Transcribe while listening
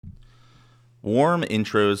Warm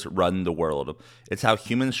intros run the world. It's how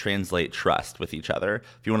humans translate trust with each other.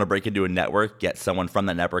 If you want to break into a network, get someone from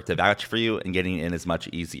that network to vouch for you, and getting in is much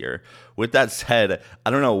easier. With that said,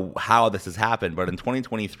 I don't know how this has happened, but in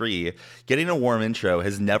 2023, getting a warm intro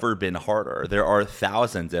has never been harder. There are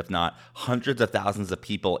thousands, if not hundreds of thousands of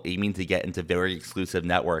people aiming to get into very exclusive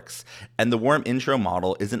networks, and the warm intro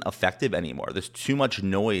model isn't effective anymore. There's too much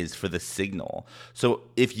noise for the signal. So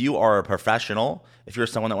if you are a professional, if you're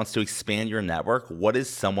someone that wants to expand your network, what is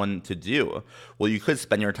someone to do? Well, you could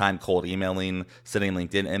spend your time cold emailing, sending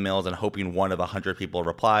LinkedIn emails, and hoping one of 100 people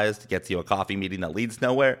replies to get you a coffee meeting that leads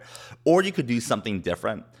nowhere. Or you could do something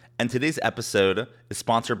different. And today's episode is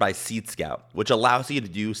sponsored by Seed Scout, which allows you to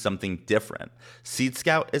do something different. Seed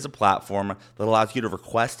Scout is a platform that allows you to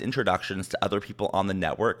request introductions to other people on the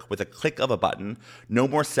network with a click of a button. No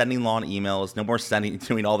more sending long emails, no more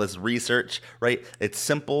doing all this research, right? It's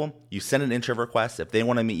simple. You send an intro request. If they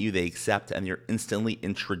want to meet you, they accept, and you're instantly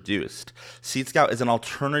introduced. Seed Scout is an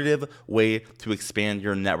alternative way to expand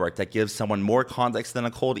your network that gives someone more context than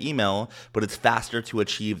a cold email, but it's faster to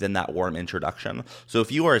achieve than that warm introduction. So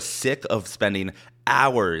if you are sick of spending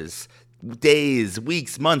hours, days,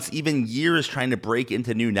 weeks, months, even years trying to break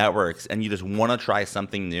into new networks and you just want to try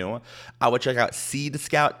something new, I would check out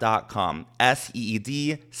seedscout.com,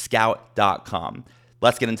 SEED scout.com.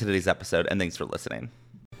 Let's get into today's episode, and thanks for listening.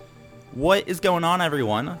 What is going on,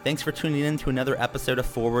 everyone? Thanks for tuning in to another episode of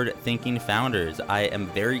Forward Thinking Founders. I am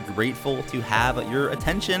very grateful to have your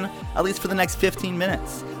attention, at least for the next 15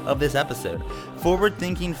 minutes of this episode. Forward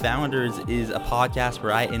Thinking Founders is a podcast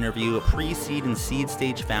where I interview pre-seed and seed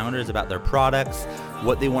stage founders about their products,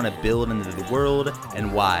 what they want to build into the world,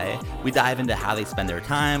 and why. We dive into how they spend their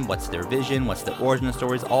time, what's their vision, what's the origin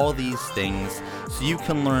stories, all these things, so you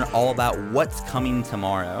can learn all about what's coming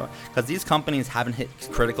tomorrow. Because these companies haven't hit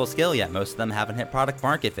critical scale yet. Most of them haven't hit product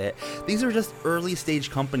market fit. These are just early stage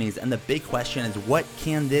companies, and the big question is, what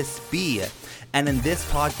can this be? And in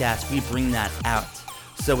this podcast, we bring that out.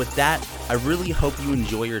 So with that, I really hope you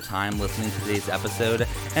enjoy your time listening to today's episode.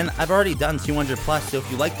 And I've already done 200 plus, so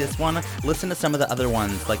if you like this one, listen to some of the other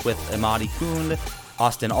ones, like with Ardy,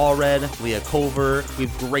 Austin Allred, Leah Culver. We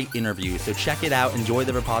have great interviews, so check it out, enjoy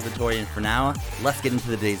the repository, and for now, let's get into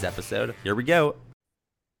today's episode. Here we go.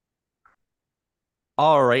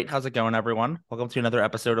 All right, how's it going, everyone? Welcome to another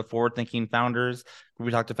episode of Forward Thinking Founders, where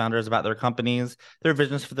we talk to founders about their companies, their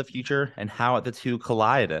visions for the future, and how the two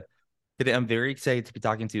collide. Today, I'm very excited to be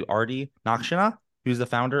talking to Ardy Naghshineh, who's the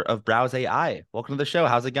founder of Browse AI. Welcome to the show.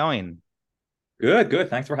 How's it going? Good.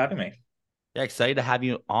 Thanks for having me. Yeah, excited to have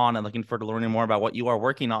you on and looking forward to learning more about what you are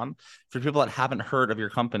working on. For people that haven't heard of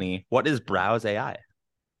your company, what is Browse AI?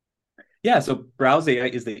 Yeah, so Browse AI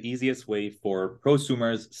is the easiest way for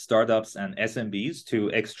prosumers, startups, and SMBs to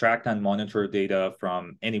extract and monitor data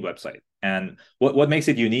from any website. And what makes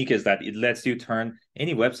it unique is that it lets you turn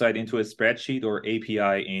any website into a spreadsheet or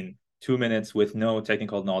API in 2 minutes with no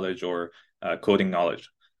technical knowledge or coding knowledge.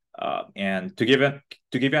 And to give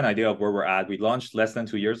you an idea of where we're at, we launched less than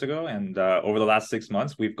 2 years ago, and over the last 6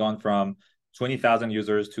 months, we've gone from 20,000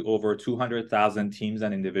 users to over 200,000 teams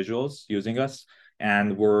and individuals using us.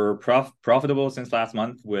 And we're profitable since last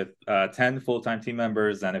month with 10 full-time team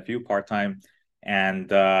members and a few part-time.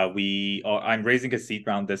 And I'm raising a seed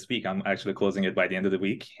round this week. I'm actually closing it by the end of the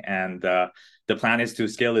week. And the plan is to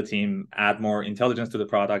scale the team, add more intelligence to the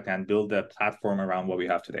product, and build a platform around what we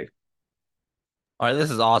have today. All right,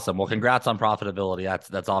 this is awesome. Well, congrats on profitability.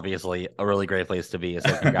 That's obviously a really great place to be.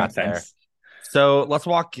 So congrats there. So let's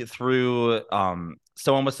walk through.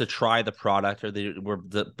 Someone was to try the product, or they were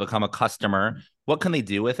to become a customer. What can they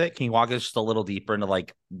do with it? Can you walk us just a little deeper into,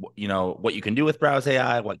 like, what you can do with Browse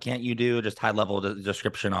AI? What can't you do? Just high level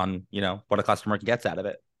description on, what a customer gets out of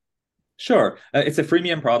it. Sure. It's a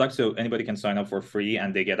freemium product, so anybody can sign up for free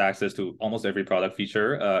and they get access to almost every product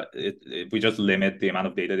feature. We just limit the amount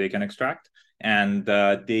of data they can extract. And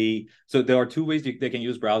so there are two ways they can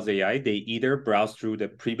use Browse AI. They either browse through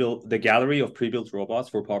the gallery of pre-built robots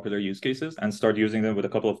for popular use cases and start using them with a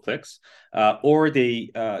couple of clicks, or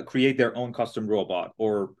they create their own custom robot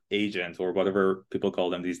or agent or whatever people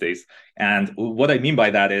call them these days. And what I mean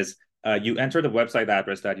by that is, you enter the website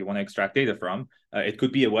address that you want to extract data from. It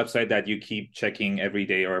could be a website that you keep checking every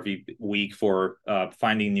day or every week for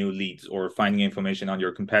finding new leads or finding information on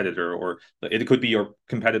your competitor, or it could be your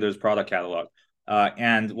competitor's product catalog.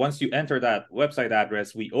 And once you enter that website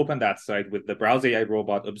address, we open that site with the Browse AI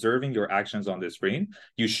robot observing your actions on the screen.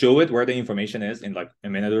 You show it where the information is in like a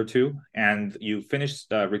minute or two, and you finish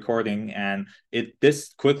recording, and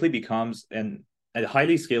this quickly becomes a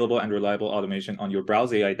highly scalable and reliable automation on your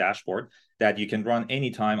Browse AI dashboard that you can run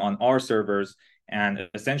anytime on our servers and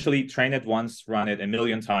essentially train it once, run it a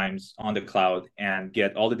million times on the cloud, and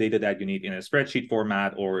get all the data that you need in a spreadsheet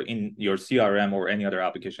format or in your CRM or any other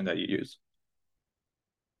application that you use.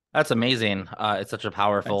 That's amazing. It's such a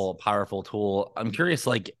Thanks. powerful tool. I'm curious,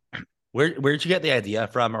 like, where did you get the idea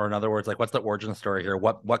from? Or in other words, like, what's the origin story here?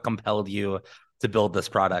 What compelled you to build this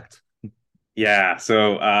product? Yeah.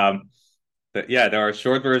 So yeah, there are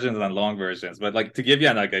short versions and long versions, but like to give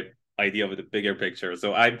you like a idea of the bigger picture.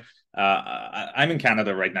 So I'm in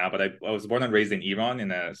Canada right now, but I was born and raised in Iran,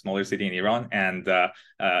 in a smaller city in Iran, and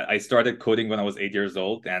I started coding when I was 8 years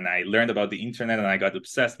old, and I learned about the internet, and I got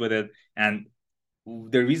obsessed with it. And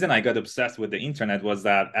the reason I got obsessed with the internet was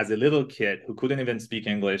that as a little kid who couldn't even speak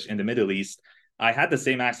English in the Middle East, I had the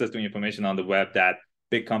same access to information on the web that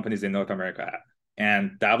big companies in North America had.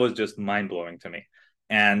 And that was just mind blowing to me.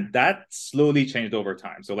 And that slowly changed over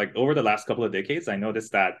time. So, like, over the last couple of decades, I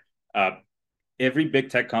noticed that uh, every big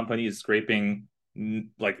tech company is scraping,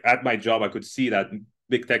 like, at my job, I could see that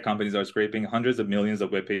big tech companies are scraping hundreds of millions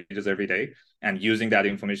of web pages every day and using that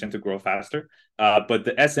information to grow faster. But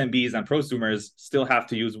the SMBs and prosumers still have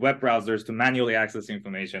to use web browsers to manually access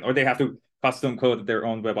information, or they have to custom code their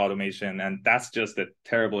own web automation. And that's just a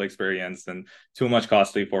terrible experience and too much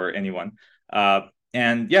costly for anyone.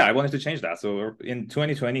 And yeah, I wanted to change that. So in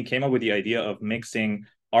 2020, came up with the idea of mixing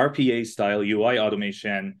RPA style UI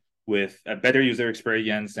automation with a better user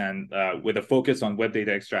experience and with a focus on web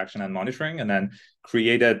data extraction and monitoring, and then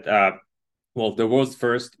created the world's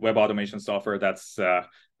first web automation software that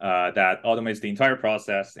automates the entire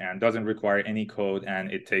process and doesn't require any code, and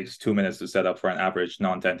it takes 2 minutes to set up for an average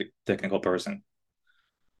non-technical person.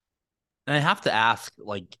 And I have to ask,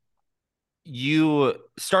 like, you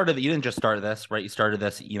didn't just start this, right? You started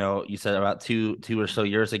this, you said about two or so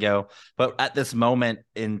years ago. But at this moment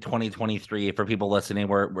in 2023, for people listening,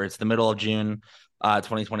 where it's the middle of June,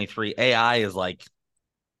 2023, AI is like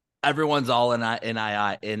everyone's all in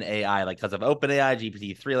AI, like because of OpenAI,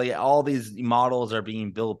 GPT-3, like all these models are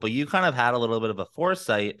being built. But you kind of had a little bit of a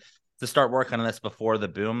foresight to start working on this before the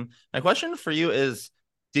boom. My question for you is,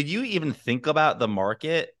 did you even think about the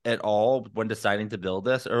market at all when deciding to build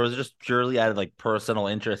this, or was it just purely out of like personal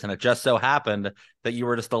interest, and it just so happened that you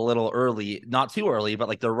were just a little early, not too early, but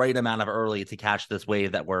like the right amount of early to catch this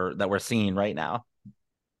wave that we're seeing right now?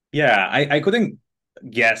 Yeah, I couldn't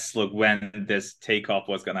guess, look, when this takeoff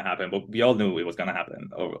was going to happen, but we all knew it was going to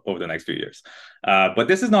happen over the next few years. But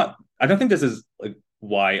this is not, I don't think this is like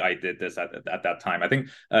why I did this at that time. I think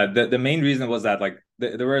the main reason was that like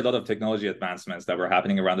there were a lot of technology advancements that were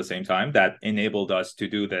happening around the same time that enabled us to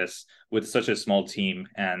do this with such a small team.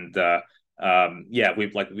 And yeah,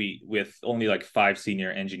 we with only like 5 senior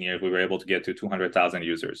engineers, we were able to get to 200,000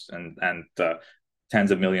 users and tens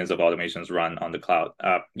of millions of automations run on the cloud.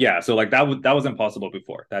 Yeah, so like that wasn't possible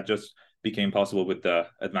before. That just became possible with the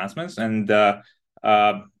advancements. And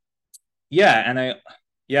yeah, and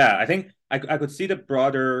I think I could see the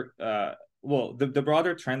broader the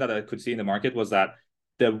broader trend that I could see in the market was that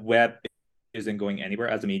the web isn't going anywhere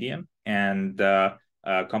as a medium, and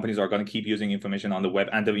companies are going to keep using information on the web,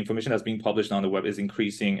 and the information that's being published on the web is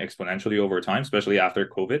increasing exponentially over time, especially after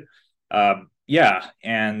COVID. Yeah,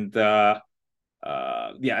 and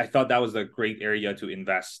yeah, I thought that was a great area to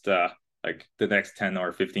invest like the next 10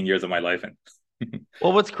 or 15 years of my life in.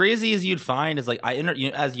 Well, what's crazy is you'd find is like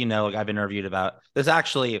as you know, like I've interviewed about this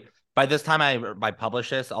actually. By this time I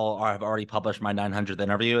publish this, I've already published my 900th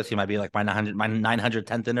interview. So it might be like my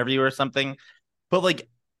 910th interview or something. But like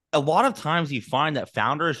a lot of times you find that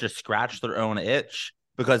founders just scratch their own itch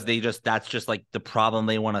because that's just like the problem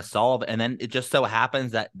they want to solve. And then it just so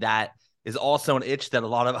happens that is also an itch that a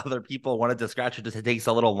lot of other people wanted to scratch. It just takes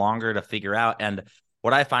a little longer to figure out. And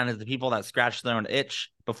what I find is the people that scratch their own itch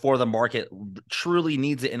before the market truly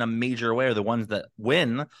needs it in a major way are the ones that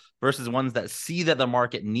win versus ones that see that the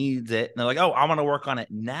market needs it. And they're like, oh, I want to work on it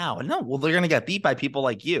now. And no, well, they're going to get beat by people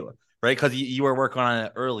like you, right? Because you were working on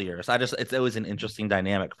it earlier. So it's always an interesting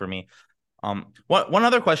dynamic for me. One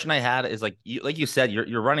other question I had is like you said,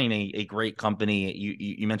 you're running a great company.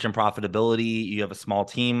 You mentioned profitability. You have a small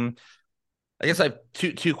team. I guess I have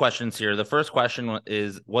two questions here. The first question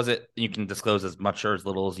is, was it, you can disclose as much or as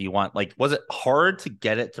little as you want. Like, was it hard to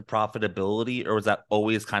get it to profitability, or was that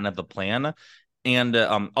always kind of the plan? And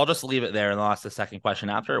I'll just leave it there and I'll ask the second question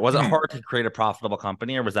after. Was it hard to create a profitable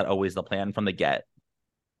company, or was that always the plan from the get?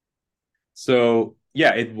 So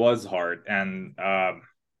yeah, it was hard, and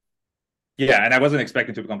yeah, and I wasn't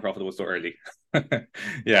expecting to become profitable so early.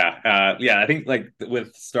 Yeah, yeah, I think like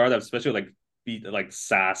with startups, especially like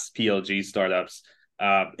SaaS PLG startups,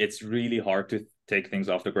 it's really hard to take things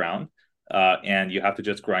off the ground, and you have to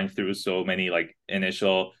just grind through so many like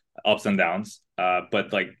initial ups and downs.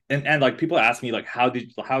 But like and like people ask me like how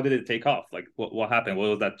did it take off? Like what happened? What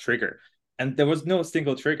was that trigger? And there was no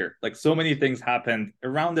single trigger. Like so many things happened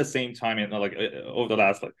around the same time in like over the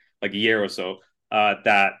last like year or so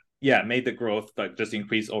that yeah made the growth like just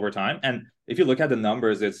increase over time. And if you look at the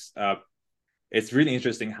numbers, it's really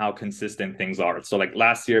interesting how consistent things are. So like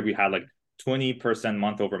last year we had like 20%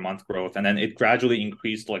 month over month growth, and then it gradually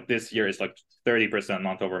increased. Like this year is like 30%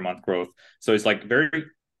 month over month growth. So it's like very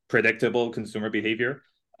predictable consumer behavior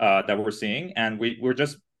that we're seeing, and we're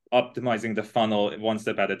just optimizing the funnel one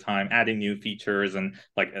step at a time, adding new features and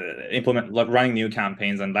like implement like running new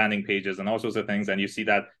campaigns and landing pages and all sorts of things. And you see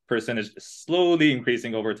that percentage slowly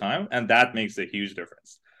increasing over time, and that makes a huge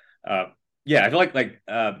difference. Uh, yeah, I feel like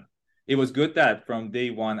it was good that from day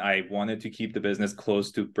one I wanted to keep the business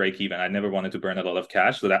close to break even. I never wanted to burn a lot of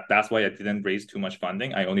cash, so that's why I didn't raise too much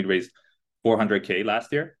funding. I only raised 400K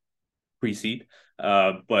last year pre-seed.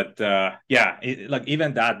 But yeah, like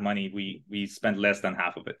even that money, we spent less than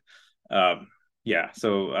half of it. Yeah,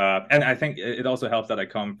 so and I think it also helps that I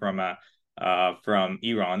come from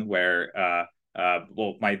Iran, where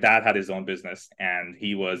well, my dad had his own business, and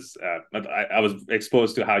he was I was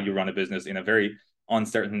exposed to how you run a business in a very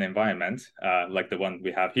uncertain environment, like the one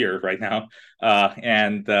we have here right now.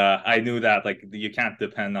 And I knew that like you can't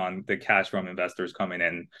depend on the cash from investors coming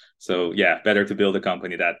in. So yeah, better to build a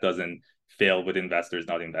company that doesn't fail with investors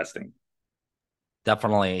not investing.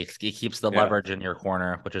 Definitely, it keeps the Yeah. leverage in your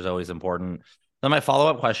corner, which is always important. Then my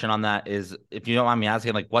follow-up question on that is, if you don't mind me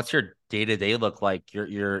asking, like, what's your day-to-day look like?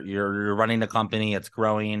 You're running the company, it's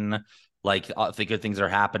growing, like, the good things are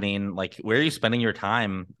happening. Like, where are you spending your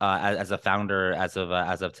time as a founder as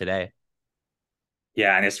of today?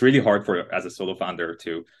 Yeah, and it's really hard for as a solo founder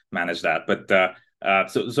to manage that. But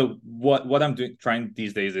so what I'm doing trying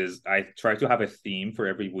these days is I try to have a theme for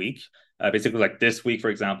every week. Basically, like this week,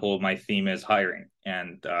 for example, my theme is hiring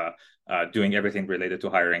and doing everything related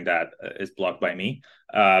to hiring that is blocked by me.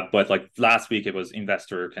 But like last week, it was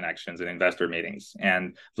investor connections and investor meetings,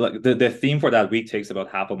 and the theme for that week takes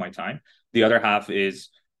about half of my time. The other half is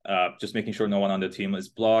just making sure no one on the team is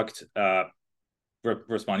blocked.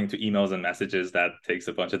 Responding to emails and messages that takes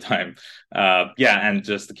a bunch of time. Yeah, and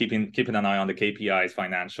just keeping an eye on the KPIs,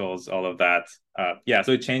 financials, all of that. Yeah,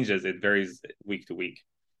 so it changes. It varies week to week.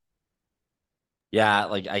 Yeah,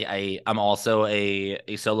 like I'm also a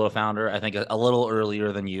solo founder. I think a little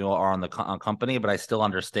earlier than you are on the company, but I still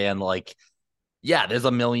understand like yeah, there's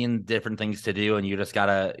a million different things to do, and you just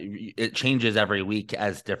gotta. It changes every week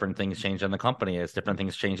as different things change in the company, as different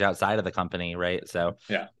things change outside of the company, right? So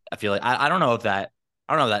Yeah. I feel like I don't know if that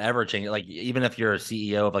I don't know if that ever changes. Like even if you're a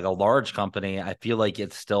CEO of like a large company, I feel like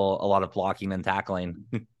it's still a lot of blocking and tackling.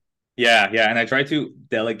 Yeah, yeah, and I try to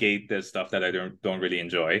delegate the stuff that I don't really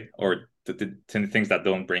enjoy, or the things that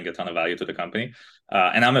don't bring a ton of value to the company.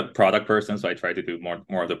 And I'm a product person, so I try to do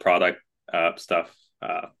more of the product stuff.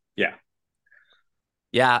 Yeah,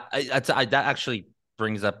 Yeah, that actually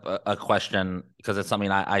brings up a question because it's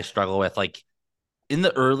something I struggle with. Like in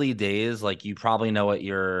the early days, like you probably know what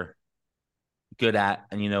you're good at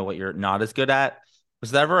and you know what you're not as good at.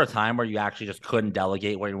 Was there ever a time where you actually just couldn't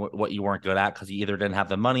delegate what you weren't good at because you either didn't have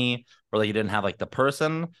the money or like you didn't have like the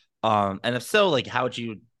person? And if so, how'd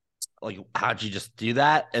you just do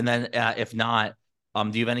that? And then if not,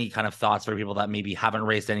 do you have any kind of thoughts for people that maybe haven't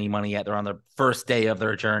raised any money yet? They're on the first day of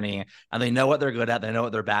their journey and they know what they're good at, they know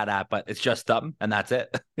what they're bad at, but it's just them and that's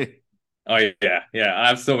it. oh yeah, yeah. I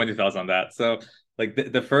have so many thoughts on that. So like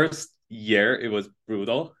the first year, it was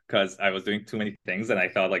brutal because I was doing too many things, and I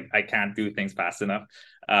felt like I can't do things fast enough.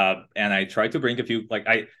 And I tried to bring a few. Like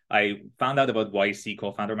I found out about YC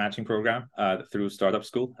co-founder matching program through startup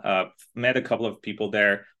school. Met a couple of people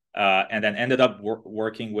there, and then ended up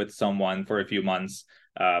working with someone for a few months,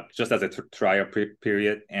 just as a trial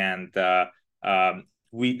period. And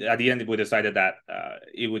we at the end we decided that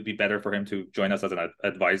it would be better for him to join us as an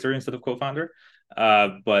advisor instead of co-founder.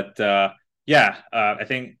 But yeah, I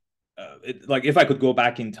think like if I could go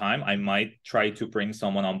back in time, I might try to bring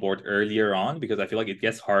someone on board earlier on because I feel like it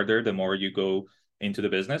gets harder the more you go into the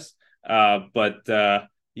business. But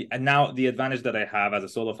and now the advantage that I have as a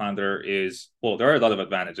solo founder is, well, there are a lot of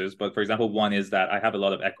advantages, but for example, one is that I have a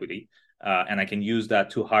lot of equity, and I can use that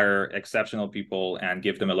to hire exceptional people and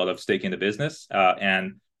give them a lot of stake in the business.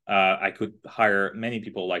 And I could hire many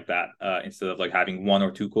people like that instead of like having one or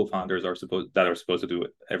two co-founders are supposed to do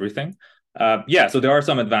everything. Yeah, so there are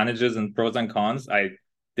some advantages and pros and cons. I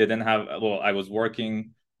didn't have, well, I was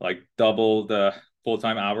working like double the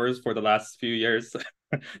full-time hours for the last few years.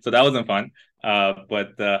 So that wasn't fun.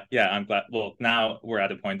 But yeah, I'm glad. Well, now we're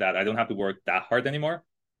at a point that I don't have to work that hard anymore.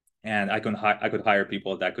 and I could hire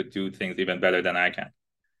people that could do things even better than I can.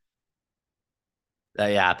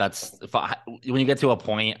 Yeah, that's when you get to a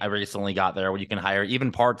point. I recently got there where you can hire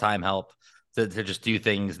even part-time help to just do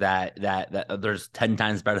things that there's 10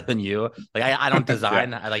 times better than you. Like I don't Yeah,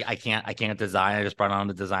 design. I can't design. I just brought on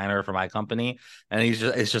a designer for my company, and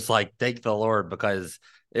it's just like thank the Lord because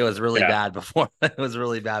it was really yeah. bad before. It was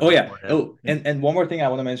really bad Oh yeah. beforehand. Oh, and one more thing I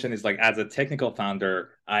want to mention is like as a technical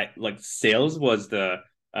founder, I like sales was uh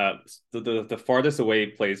the farthest away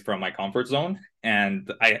place from my comfort zone, and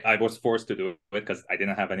I was forced to do it because I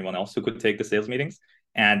didn't have anyone else who could take the sales meetings,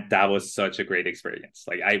 and that was such a great experience.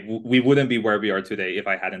 Like we wouldn't be where we are today if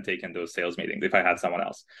I hadn't taken those sales meetings, if I had someone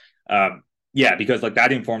else. Yeah, because like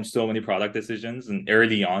that informs so many product decisions and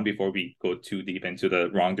early on before we go too deep into the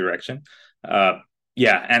wrong direction. Uh,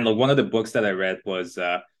 yeah, and like one of the books that I read was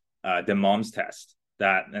the mom's test.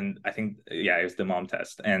 That, and I think yeah, it was the mom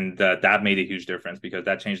test, and that made a huge difference because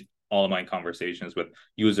that changed all of my conversations with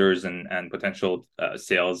users and potential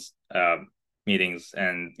sales meetings.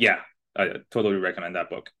 And yeah, I totally recommend that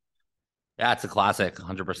book. Yeah, it's a classic,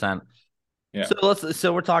 100%. Yeah.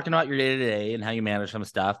 So we're talking about your day to day and how you manage some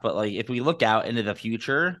stuff, but like if we look out into the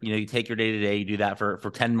future, you take your day to day, you do that for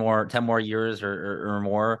 10 more years or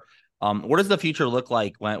more. What does the future look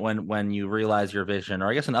like when you realize your vision? Or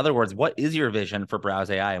I guess in other words, what is your vision for Browse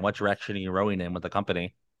AI and what direction are you rowing in with the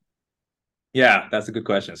company? Yeah, that's a good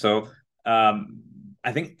question. So,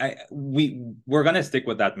 I think we're gonna stick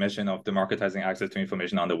with that mission of democratizing access to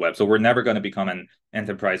information on the web. So we're never gonna become an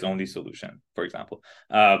enterprise only solution, for example.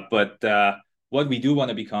 But what we do want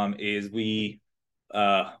to become is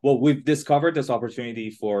well, we've discovered this opportunity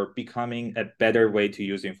for becoming a better way to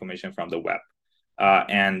use information from the web.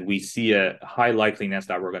 And we see a high likeliness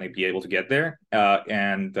that we're going to be able to get there.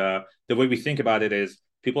 And the way we think about it is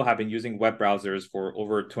people have been using web browsers for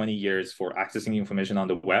over 20 years for accessing information on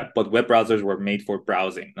the web, but web browsers were made for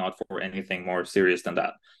browsing, not for anything more serious than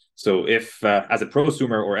that. So if as a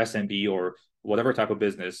prosumer or SMB or whatever type of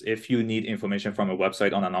business, if you need information from a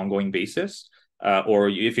website on an ongoing basis, or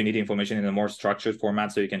if you need information in a more structured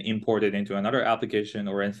format so you can import it into another application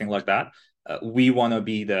or anything like that, we want to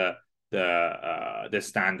be the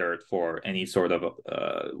standard for any sort of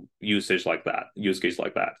use case like that.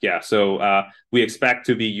 Yeah, so we expect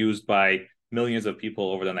to be used by millions of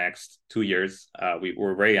people over the next 2 years.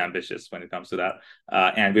 We're very ambitious when it comes to that,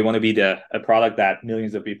 and we want to be a product that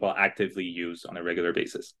millions of people actively use on a regular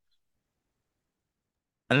basis.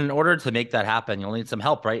 And in order to make that happen, you'll need some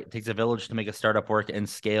help, right? It takes a village to make a startup work and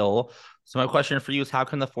scale. So my question for you is how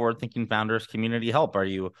can the forward-thinking founders community help? Are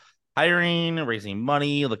you hiring, raising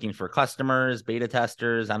money, looking for customers, beta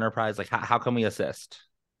testers, enterprise? Like how can we assist?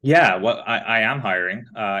 Yeah, well, I am hiring,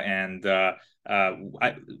 and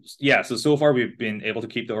I yeah. So far we've been able to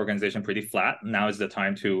keep the organization pretty flat. Now is the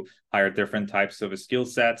time to hire different types of skill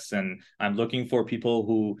sets, and I'm looking for people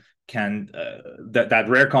who can that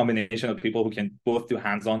rare combination of people who can both do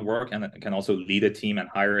hands-on work and can also lead a team and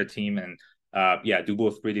hire a team and yeah, do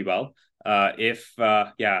both pretty well. If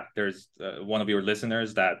yeah, there's one of your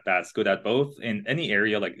listeners that's good at both in any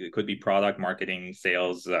area, like it could be product marketing,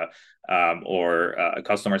 sales, or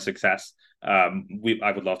customer success, I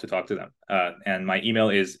would love to talk to them. And my email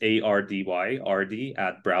is ardy@browse.ai.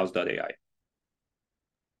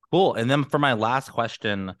 Cool. And then for my last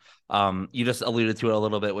question, you just alluded to it a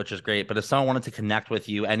little bit, which is great. But if someone wanted to connect with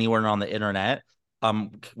you anywhere on the internet,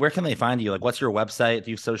 where can they find you? Like, what's your website?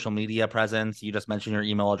 Do you have social media presence? You just mentioned your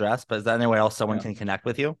email address, but is there anywhere else someone Yeah. can connect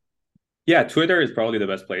with you? Yeah, Twitter is probably the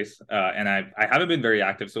best place. And I haven't been very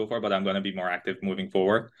active so far, but I'm going to be more active moving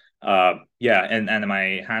forward. Yeah, and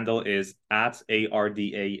my handle is at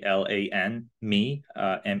ARDALAN me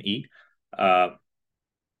ME. Uh,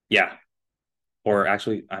 yeah, or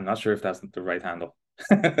actually, I'm not sure if that's the right handle.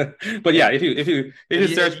 But yeah, if you If search you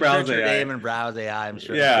search browse your AI, name and browse AI, I'm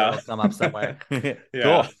sure it'll come up somewhere. yeah,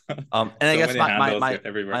 Cool. And I so guess many handles my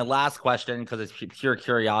everywhere. last question, because it's pure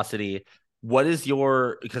curiosity, what is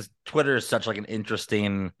your because Twitter is such like an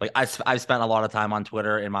interesting like I've spent a lot of time on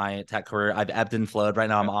Twitter in my tech career. I've ebbed and flowed. Right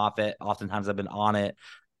now I'm Yeah. off it. Oftentimes I've been on it.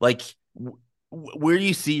 Like where do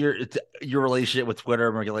you see your relationship with Twitter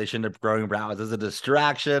in relation to growing browse? Is it a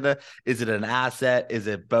distraction? Is it an asset? Is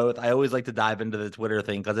it both? I always like to dive into the Twitter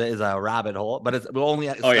thing because it is a rabbit hole, but we'll only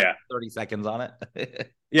Oh spend yeah, 30 seconds on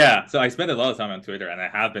it. yeah. So I spend a lot of time on Twitter, and I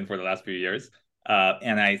have been for the last few years.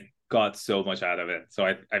 And I got so much out of it. So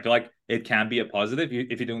I feel like it can be a positive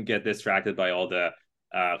if you don't get distracted by all the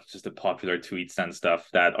just the popular tweets and stuff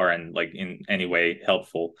that aren't like in any way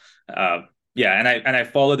helpful. Yeah, and I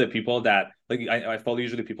follow the people that like I follow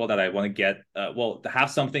usually people that I want to get well to have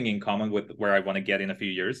something in common with where I want to get in a few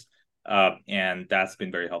years. And that's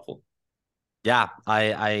been very helpful. Yeah,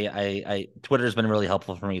 Twitter's been really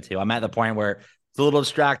helpful for me too. I'm at the point where it's a little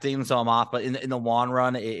distracting, so I'm off. But in the long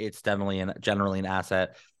run, it's definitely generally an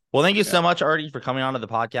asset. Well, thank you Yeah. so much, Ardy, for coming on to the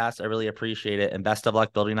podcast. I really appreciate it, and best of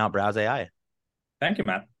luck building out Browse AI. Thank you,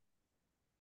 Matt.